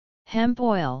Hemp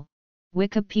oil,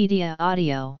 Wikipedia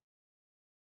audio.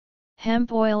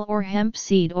 Hemp oil or hemp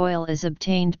seed oil is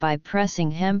obtained by pressing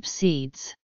hemp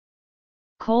seeds.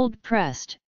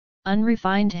 Cold-pressed,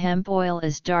 unrefined hemp oil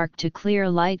is dark to clear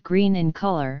light green in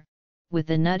color, with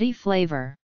a nutty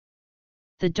flavor.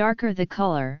 The darker the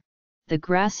color, the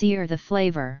grassier the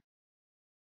flavor.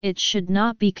 It should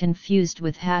not be confused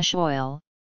with hash oil,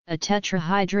 a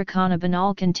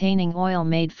tetrahydrocannabinol-containing oil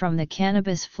made from the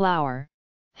cannabis flower,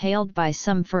 hailed by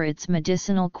some for its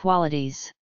medicinal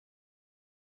qualities.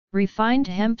 Refined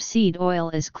hemp seed oil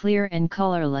is clear and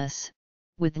colorless,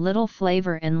 with little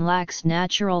flavor and lacks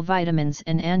natural vitamins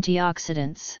and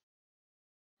antioxidants.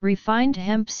 Refined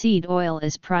hemp seed oil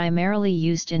is primarily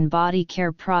used in body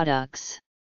care products.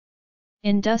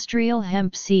 Industrial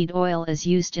hemp seed oil is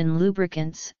used in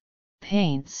lubricants,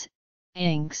 paints,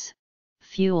 inks,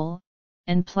 fuel,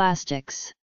 and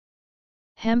plastics.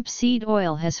 Hemp seed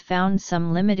oil has found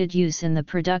some limited use in the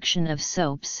production of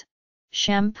soaps,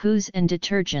 shampoos and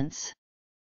detergents.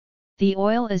 The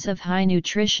oil is of high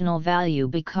nutritional value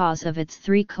because of its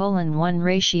 3:1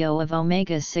 ratio of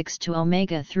omega-6 to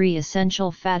omega-3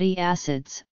 essential fatty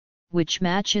acids, which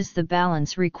matches the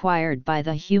balance required by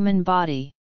the human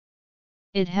body.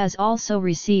 It has also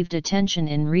received attention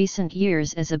in recent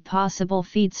years as a possible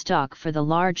feedstock for the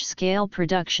large-scale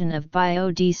production of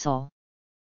biodiesel.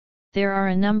 There are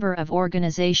a number of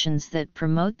organizations that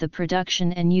promote the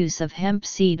production and use of hemp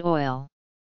seed oil.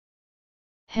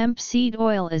 Hemp seed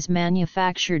oil is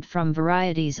manufactured from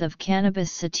varieties of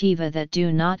cannabis sativa that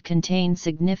do not contain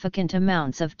significant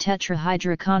amounts of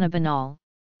tetrahydrocannabinol,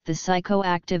 the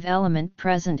psychoactive element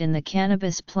present in the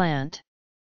cannabis plant.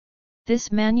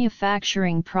 This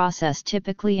manufacturing process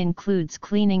typically includes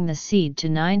cleaning the seed to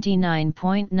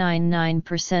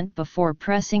 99.99% before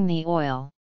pressing the oil.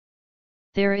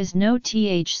 There is no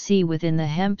THC within the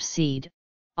hemp seed,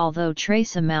 although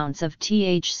trace amounts of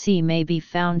THC may be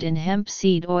found in hemp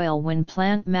seed oil when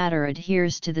plant matter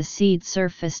adheres to the seed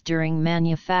surface during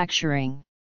manufacturing.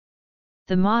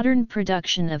 The modern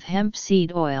production of hemp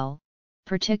seed oil,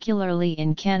 particularly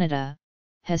in Canada,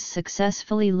 has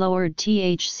successfully lowered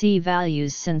THC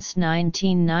values since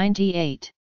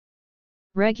 1998.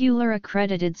 Regular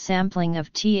accredited sampling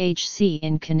of THC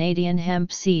in Canadian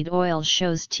hemp seed oil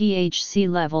shows THC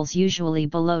levels usually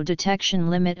below detection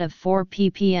limit of 4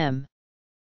 ppm.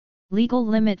 Legal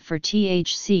limit for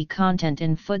THC content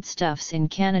in foodstuffs in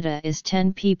Canada is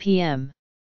 10 ppm.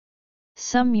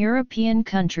 Some European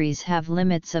countries have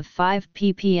limits of 5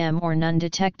 ppm or none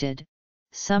detected.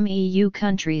 Some EU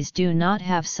countries do not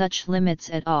have such limits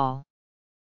at all.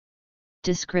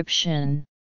 Description: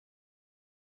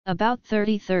 about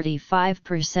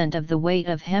 30–35% of the weight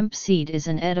of hemp seed is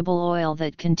an edible oil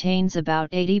that contains about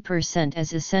 80%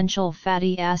 as essential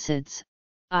fatty acids,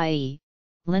 i.e.,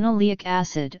 linoleic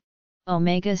acid,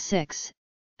 omega-6,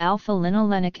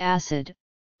 alpha-linolenic acid,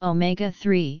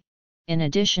 omega-3, in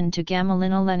addition to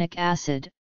gamma-linolenic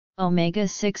acid,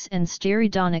 omega-6 and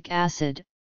stearidonic acid,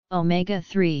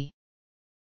 omega-3.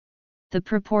 The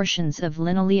proportions of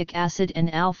linoleic acid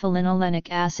and alpha-linolenic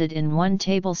acid in 1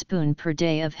 tablespoon per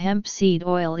day of hemp seed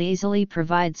oil easily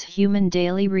provides human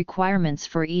daily requirements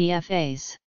for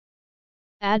EFAs.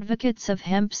 Advocates of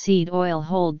hemp seed oil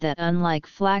hold that unlike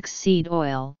flax seed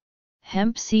oil,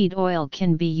 hemp seed oil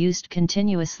can be used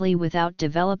continuously without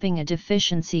developing a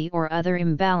deficiency or other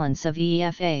imbalance of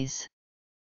EFAs.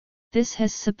 This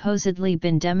has supposedly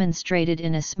been demonstrated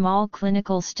in a small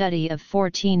clinical study of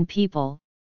 14 people,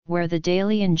 where the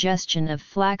daily ingestion of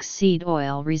flax seed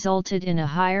oil resulted in a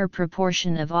higher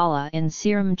proportion of ALA in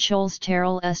serum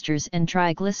cholesterol esters and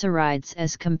triglycerides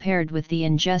as compared with the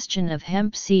ingestion of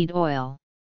hemp seed oil.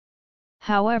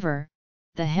 However,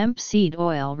 the hemp seed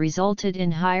oil resulted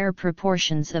in higher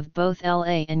proportions of both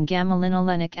LA and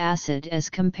gamma-linolenic acid as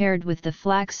compared with the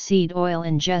flax seed oil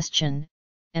ingestion,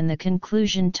 and the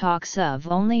conclusion talks of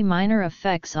only minor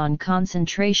effects on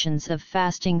concentrations of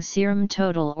fasting serum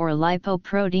total or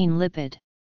lipoprotein lipid.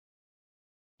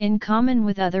 In common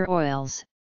with other oils,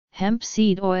 hemp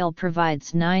seed oil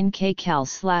provides 9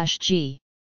 kcal/g.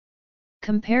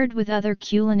 Compared with other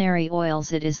culinary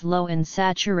oils, it is low in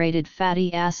saturated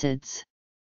fatty acids.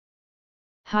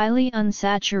 Highly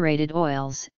unsaturated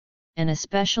oils, and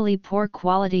especially poor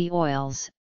quality oils,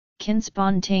 can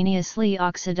spontaneously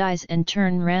oxidize and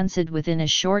turn rancid within a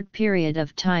short period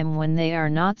of time when they are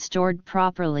not stored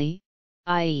properly,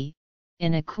 i.e.,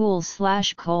 in a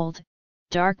cool/cold,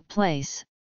 dark place,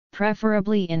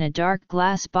 preferably in a dark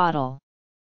glass bottle.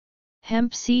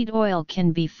 Hemp seed oil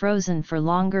can be frozen for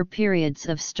longer periods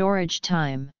of storage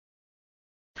time.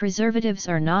 Preservatives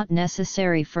are not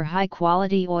necessary for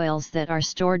high-quality oils that are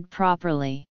stored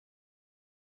properly.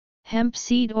 Hemp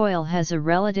seed oil has a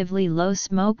relatively low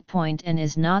smoke point and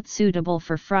is not suitable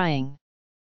for frying.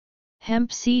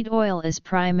 Hemp seed oil is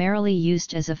primarily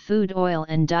used as a food oil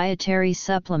and dietary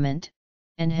supplement,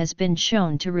 and has been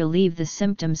shown to relieve the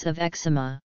symptoms of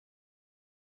eczema.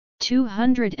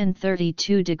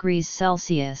 232 degrees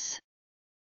Celsius,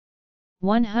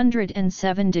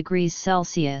 107 degrees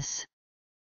Celsius,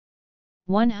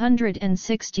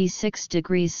 166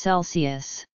 degrees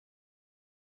Celsius,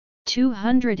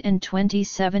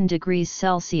 227 degrees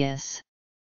Celsius.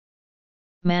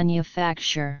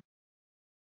 Manufacture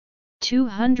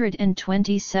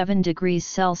 227 degrees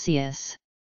Celsius.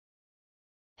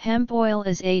 Hemp oil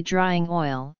is a drying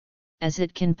oil, as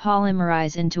it can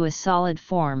polymerize into a solid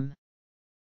form.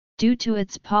 Due to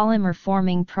its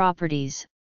polymer-forming properties,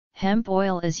 hemp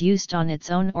oil is used on its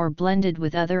own or blended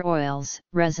with other oils,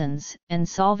 resins, and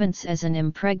solvents as an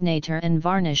impregnator and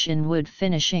varnish in wood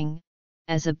finishing,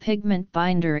 as a pigment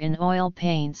binder in oil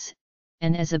paints,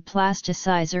 and as a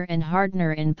plasticizer and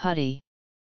hardener in putty.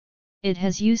 It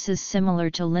has uses similar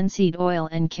to linseed oil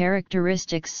and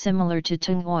characteristics similar to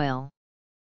tung oil.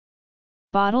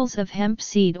 Bottles of hemp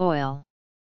seed oil.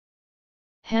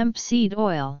 Hemp seed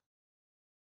oil.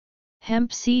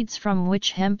 Hemp seeds from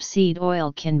which hemp seed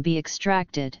oil can be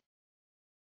extracted.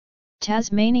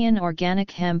 Tasmanian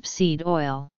organic hemp seed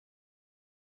oil.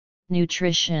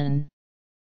 Nutrition.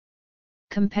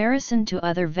 Comparison to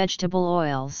other vegetable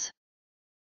oils.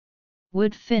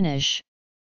 Wood finish.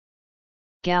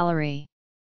 Gallery.